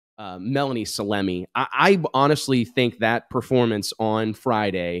Melanie Salemi. I honestly think that performance on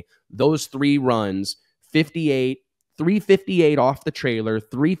Friday, those 3 runs, 58, 358 off the trailer,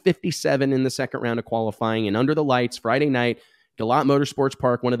 357 in the second round of qualifying, and under the lights Friday night, Galat Motorsports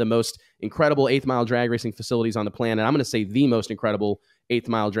Park, one of the most incredible 8th mile drag racing facilities on the planet. I'm going to say the most incredible 8th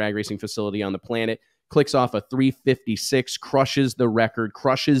mile drag racing facility on the planet. Clicks off a 356, crushes the record,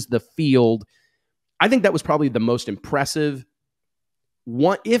 crushes the field. I think that was probably the most impressive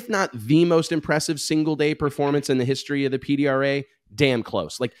one, if not the most impressive single day performance in the history of the PDRA. Damn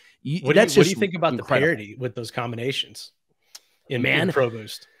close. Like, what do you think about incredible. The parity with those combinations in Pro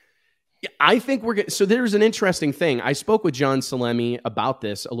Boost? I think so there's an interesting thing. I spoke with John Salemi about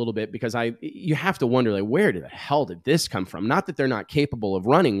this a little bit because you have to wonder, like, where the hell did this come from? Not that they're not capable of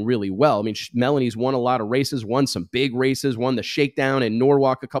running really well. I mean, Melanie's won a lot of races, won some big races, won the Shakedown in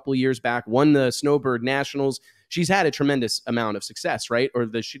Norwalk a couple of years back, won the Snowbird Nationals. She's had a tremendous amount of success, right? Or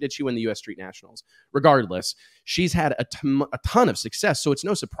did she win the U.S. Street Nationals? Regardless, she's had a ton of success. So it's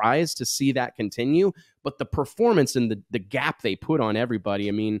no surprise to see that continue. But the performance and the gap they put on everybody,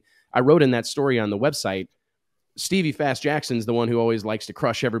 I mean, I wrote in that story on the website, Stevie Fast Jackson's the one who always likes to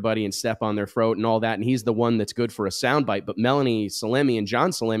crush everybody and step on their throat and all that. And he's the one that's good for a soundbite. But Melanie Salemi and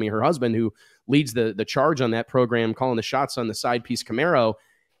John Salemi, her husband, who leads the charge on that program, calling the shots on the side piece Camaro,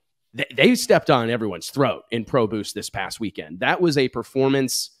 they stepped on everyone's throat in Pro Boost this past weekend. That was a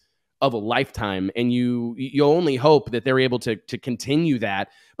performance of a lifetime, and you only hope that they're able to continue that.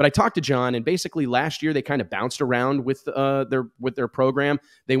 But I talked to John, and basically last year they kind of bounced around with their program.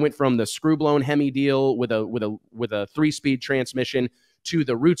 They went from the screw blown Hemi deal with a 3-speed transmission to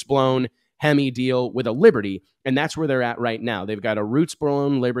the roots blown Hemi deal with a Liberty, and that's where they're at right now. They've got a roots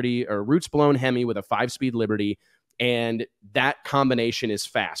blown Hemi with a 5-speed Liberty, and that combination is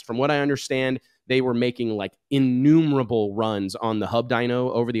fast. From what I understand, they were making like innumerable runs on the hub dyno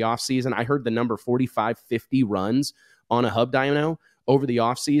over the offseason. I heard the number 45, 50 runs on a hub dyno over the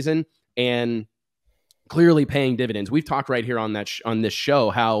offseason, and clearly paying dividends. We've talked right here on this show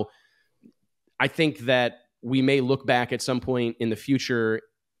how I think that we may look back at some point in the future.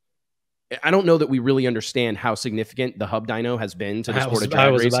 I don't know that we really understand how significant the hub dyno has been to the sport of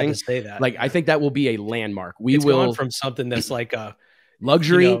drag racing. About to say that. Like, I think that will be a landmark. It's gone from something that's like a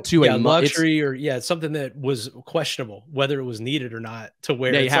luxury to a luxury, or something that was questionable whether it was needed or not, to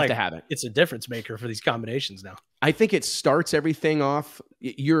where you have to have it. It's a difference maker for these combinations now. I think it starts everything off.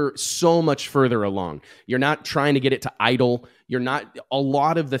 You're so much further along. You're not trying to get it to idle. You're not. A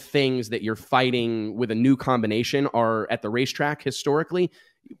lot of the things that you're fighting with a new combination are at the racetrack historically.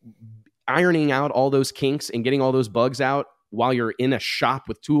 Ironing out all those kinks and getting all those bugs out while you're in a shop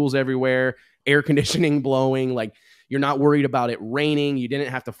with tools everywhere, air conditioning blowing, like, you're not worried about it raining. You didn't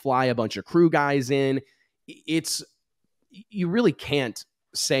have to fly a bunch of crew guys in. You really can't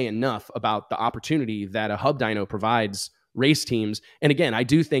say enough about the opportunity that a hub dyno provides race teams. And again, I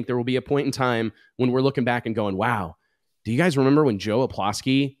do think there will be a point in time when we're looking back and going, wow, do you guys remember when Joe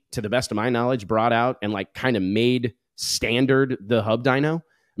Oplosky, to the best of my knowledge, brought out and like kind of made standard the hub dyno?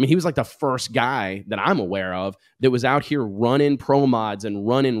 I mean, he was like the first guy that I'm aware of that was out here running pro mods and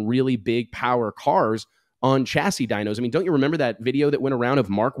running really big power cars on chassis dynos. I mean, don't you remember that video that went around of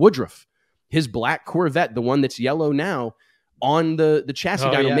Mark Woodruff, his black Corvette, the one that's yellow now, on the chassis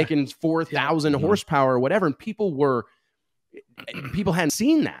dyno, making 4,000 horsepower or whatever. And people hadn't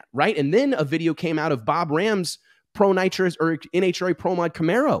seen that, right? And then a video came out of Bob Ram's Pro Nitrous or NHRA Pro Mod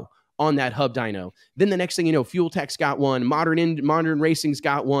Camaro on that hub dyno. Then the next thing you know, Fuel Tech's got one, Modern Racing's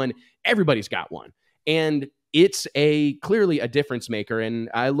got one, everybody's got one. And it's clearly a difference maker. And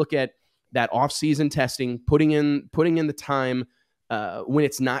I look at that off-season testing, putting in the time when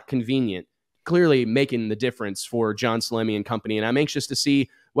it's not convenient, clearly making the difference for John Salemi and company. And I'm anxious to see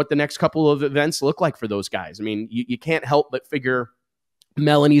what the next couple of events look like for those guys. I mean, you can't help but figure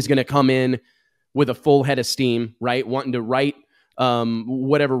Melanie's going to come in with a full head of steam, right? Wanting to right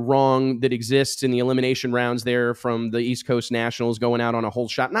whatever wrong that exists in the elimination rounds there from the East Coast Nationals, going out on a whole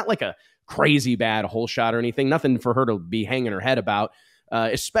shot. Not like a crazy bad whole shot or anything. Nothing for her to be hanging her head about.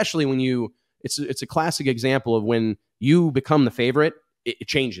 Especially when it's a classic example of when you become the favorite, it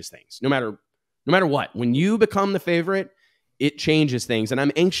changes things. No matter what, when you become the favorite, it changes things. And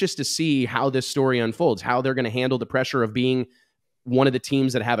I'm anxious to see how this story unfolds, how they're going to handle the pressure of being one of the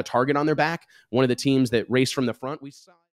teams that have a target on their back, one of the teams that race from the front. We saw